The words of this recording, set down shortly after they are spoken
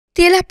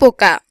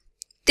তেলাপোকা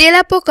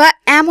তেলাপোকা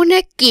এমন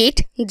এক কীট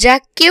যা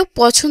কেউ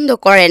পছন্দ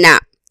করে না।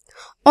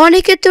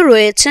 অনেকে তো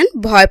রয়েছেন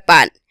ভয়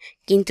পান,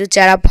 কিন্তু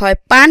যারা ভয়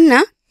পান না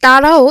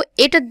তারাও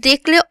এটা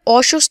দেখলে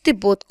অস্বস্তি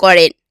বোধ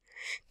করেন।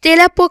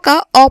 তেলাপোকা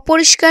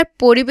অপরিষ্কার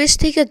পরিবেশ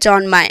থেকে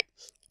জন্মায়।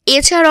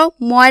 এছাড়াও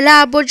ময়লা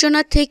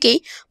আবর্জনা থেকেই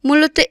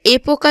মূলত এ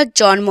পোকার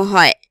জন্ম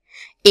হয়।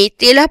 এই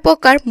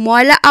তেলাপোকার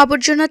ময়লা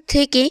আবর্জনা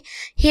থেকেই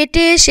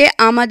হেঁটে এসে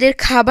আমাদের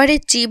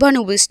খাবারের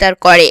জীবাণু বিস্তার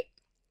করে।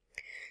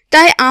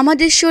 তাই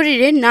আমাদের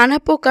শরীরে নানা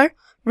প্রকার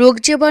রোগ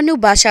জীবাণু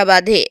বাসা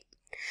বাঁধে।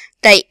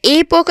 তাই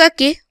এই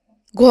পোকাকে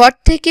ঘর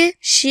থেকে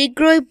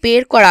শীঘ্রই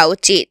বের করা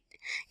উচিত।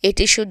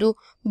 এটি শুধু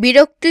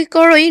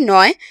বিরক্তিকরই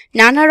নয়,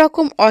 নানা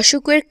রকম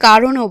অসুখের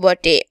কারণও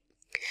বটে।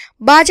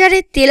 বাজারে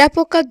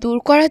তেলাপোকা দূর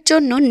করার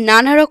জন্য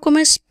নানা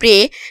রকমের স্প্রে,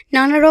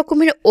 নানা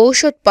রকমের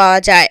ঔষধ পাওয়া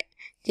যায়,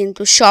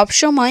 কিন্তু সব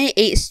সময়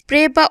এই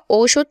স্প্রে বা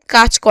ঔষধ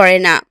কাজ করে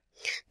না।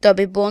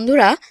 তবে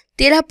বন্ধুরা,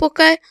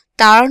 তেলাপোকা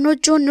তাড়ানোর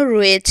জন্য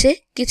রয়েছে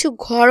কিছু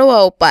ঘরোয়া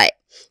উপায়।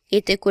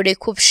 এতে করে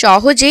খুব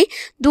সহজেই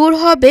দূর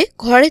হবে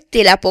ঘরের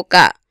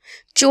তেলাপোকা।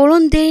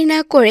 চলুন দেরি না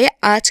করে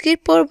আজকের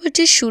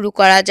পর্বটি শুরু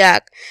করা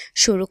যাক।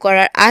 শুরু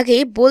করার আগে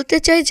বলতে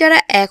চাই, যারা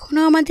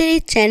এখনও আমাদের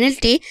এই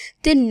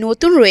চ্যানেলটিতে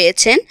নতুন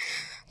রয়েছেন,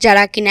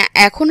 যারা কিনা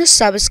এখনও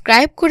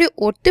সাবস্ক্রাইব করে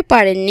উঠতে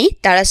পারেননি,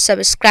 তারা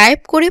সাবস্ক্রাইব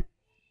করে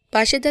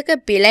পাশে থাকা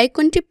বেল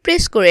আইকনটি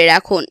প্রেস করে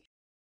রাখুন।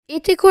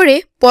 এতে করে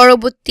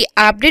পরবর্তী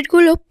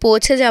আপডেটগুলো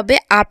পৌঁছে যাবে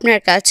আপনার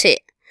কাছে।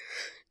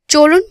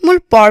 চলুন মূল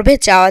পর্বে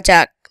যাওয়া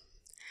যাক।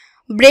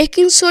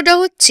 বেকিং সোডা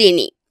ও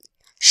চিনি।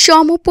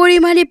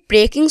 সমপরিমাণে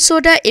বেকিং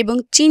সোডা এবং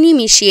চিনি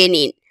মিশিয়ে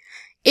নিন।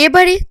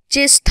 এবারে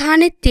যে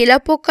স্থানে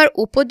তেলাপোকার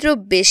উপদ্রব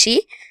বেশি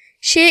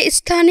সে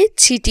স্থানে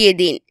ছিটিয়ে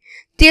দিন।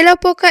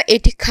 তেলাপোকা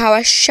এটি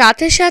খাওয়ার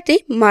সাথে সাথে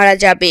মারা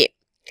যাবে।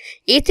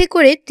 এতে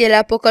করে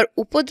তেলাপোকার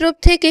উপদ্রব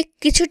থেকে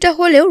কিছুটা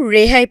হলেও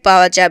রেহাই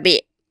পাওয়া যাবে।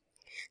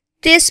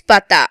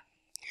 তেজপাতা।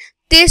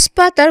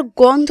 তেজপাতার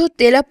গন্ধ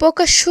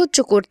তেলাপোকা সহ্য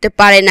করতে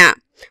পারে না,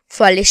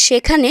 ফলে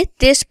সেখানে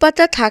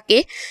তেজপাতা থাকে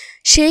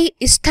সেই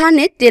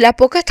স্থানে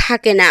তেলাপোকা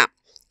থাকে না।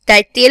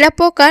 তাই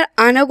তেলাপোকার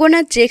আনাগোনা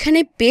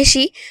যেখানে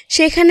বেশি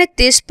সেখানে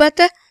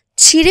তেজপাতা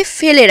ছিঁড়ে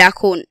ফেলে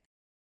রাখুন।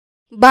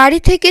 বাড়ি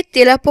থেকে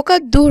তেলাপোকা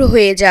দূর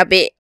হয়ে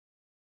যাবে।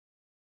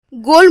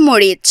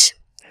 গোলমরিচ।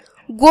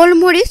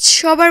 গোলমরিচ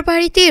সবার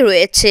বাড়িতেই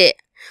রয়েছে।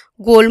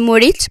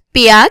 গোলমরিচ,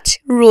 পেঁয়াজ,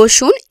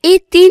 রসুন এই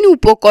 3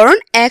 উপকরণ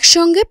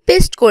একসঙ্গে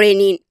পেস্ট করে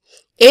নিন।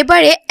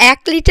 এবারে 1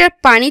 লিটার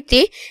পানিতে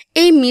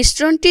এই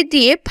মিশ্রণটি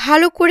দিয়ে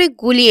ভালো করে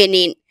গুলিয়ে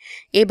নিন।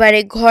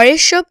 এবারে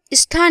ঘরের সব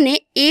স্থানে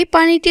এই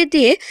পানিটি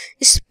দিয়ে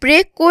স্প্রে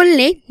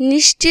করলে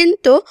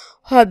নিশ্চিন্ত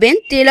হবেন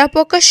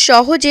তেলাপোকা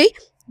সহজেই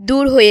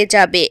দূর হয়ে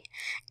যাবে।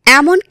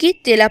 এমনকি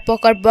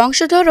তেলাপোকার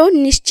বংশধরও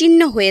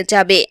নিশ্চিহ্ন হয়ে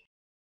যাবে।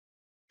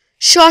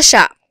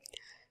 শসা।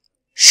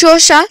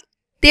 শসা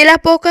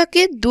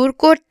তেলাপোকাকে দূর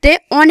করতে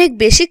অনেক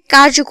বেশি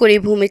কার্যকরী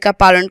ভূমিকা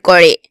পালন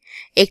করে।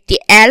 একটি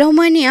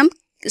অ্যালুমিনিয়াম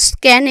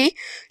ক্যানে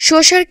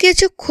শসার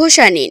কিছু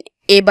খোসা নিন।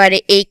 এবারে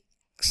এই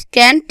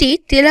ক্যানটি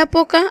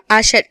তেলাপোকা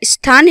আসার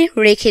স্থানে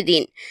রেখে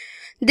দিন।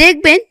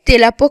 দেখবেন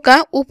তেলাপোকা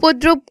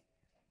উপদ্রব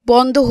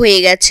বন্ধ হয়ে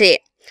গেছে।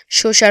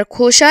 শসার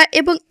খোসা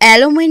এবং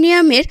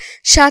অ্যালুমিনিয়ামের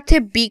সাথে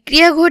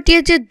বিক্রিয়া ঘটিয়ে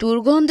যে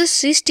দুর্গন্ধ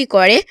সৃষ্টি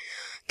করে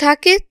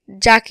থাকে,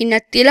 যা কিনা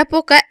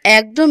তেলাপোকা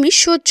একদমই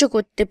সহ্য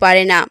করতে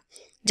পারে না,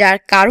 যার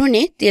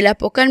কারণে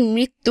তেলাপোকার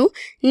মৃত্যু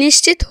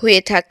নিশ্চিত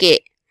হয়ে থাকে।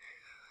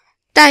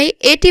 তাই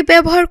এটি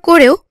ব্যবহার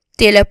করেও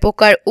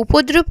তেলাপোকার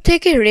উপদ্রব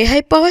থেকে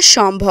রেহাই পাওয়া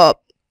সম্ভব।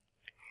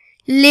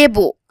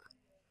 লেবু।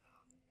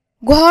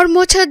 ঘর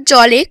মোছার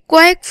জলে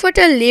কয়েক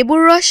ফোঁটা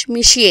লেবুর রস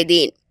মিশিয়ে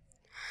দিন,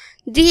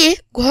 দিয়ে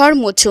ঘর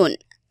মুছুন।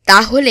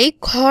 তাহলেই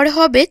ঘর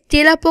হবে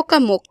তেলাপোকা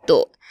মুক্ত।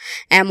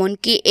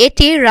 এমনকি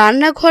এটি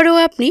রান্নাঘরেও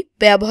আপনি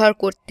ব্যবহার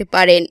করতে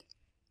পারেন,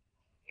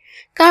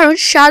 কারণ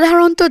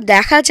সাধারণত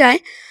দেখা যায়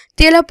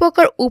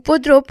তেলাপোকার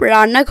উপদ্রব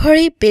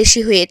রান্নাঘরেই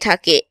বেশি হয়ে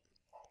থাকে।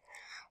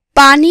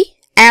 পানি,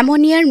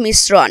 অ্যামোনিয়ার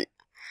মিশ্রণ।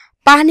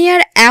 পানি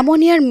আর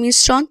অ্যামোনিয়ার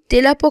মিশ্রণ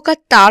তেলাপোকা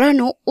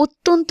তাড়ানো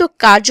অত্যন্ত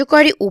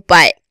কার্যকরী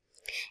উপায়।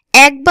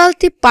 1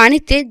 বালতি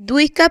পানিতে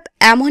 2 কাপ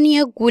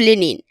অ্যামোনিয়া গুলে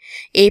নিন।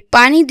 এই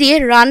পানি দিয়ে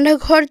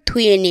রান্নাঘর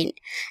ধুয়ে নিন।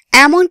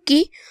 এমনকি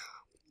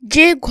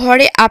যে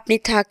ঘরে আপনি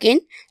থাকেন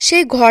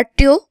সেই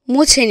ঘরটিও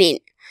মুছে নিন।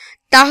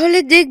 তাহলে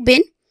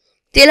দেখবেন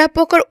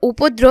তেলাপোকার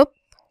উপদ্রব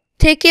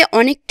থেকে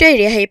অনেকটাই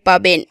রেহাই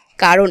পাবেন,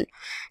 কারণ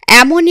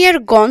অ্যামোনিয়ার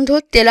গন্ধ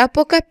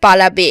তেলাপোকা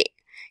পালাবে।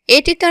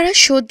 এটি তারা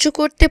সহ্য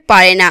করতে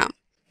পারে না।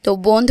 তো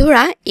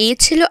বন্ধুরা, এই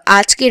ছিল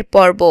আজকের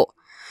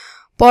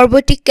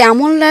পর্বটি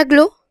কেমন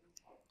লাগলো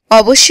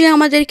অবশ্যই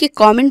আমাদেরকে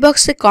কমেন্ট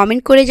বক্সে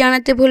কমেন্ট করে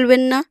জানাতে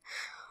ভুলবেন না।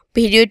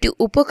 ভিডিওটি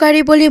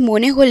উপকারী বলে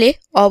মনে হলে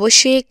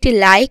অবশ্যই একটি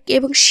লাইক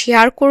এবং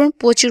শেয়ার করুন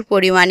প্রচুর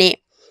পরিমাণে।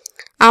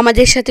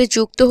 আমাদের সাথে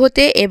যুক্ত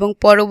হতে এবং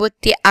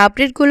পরবর্তী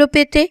আপডেটগুলো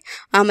পেতে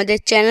আমাদের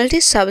চ্যানেলটি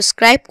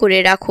সাবস্ক্রাইব করে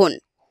রাখুন।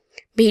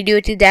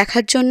 ভিডিওটি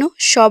দেখার জন্য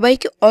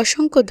সবাইকে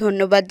অসংখ্য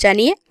ধন্যবাদ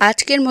জানিয়ে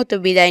আজকের মতো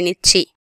বিদায় নিচ্ছি।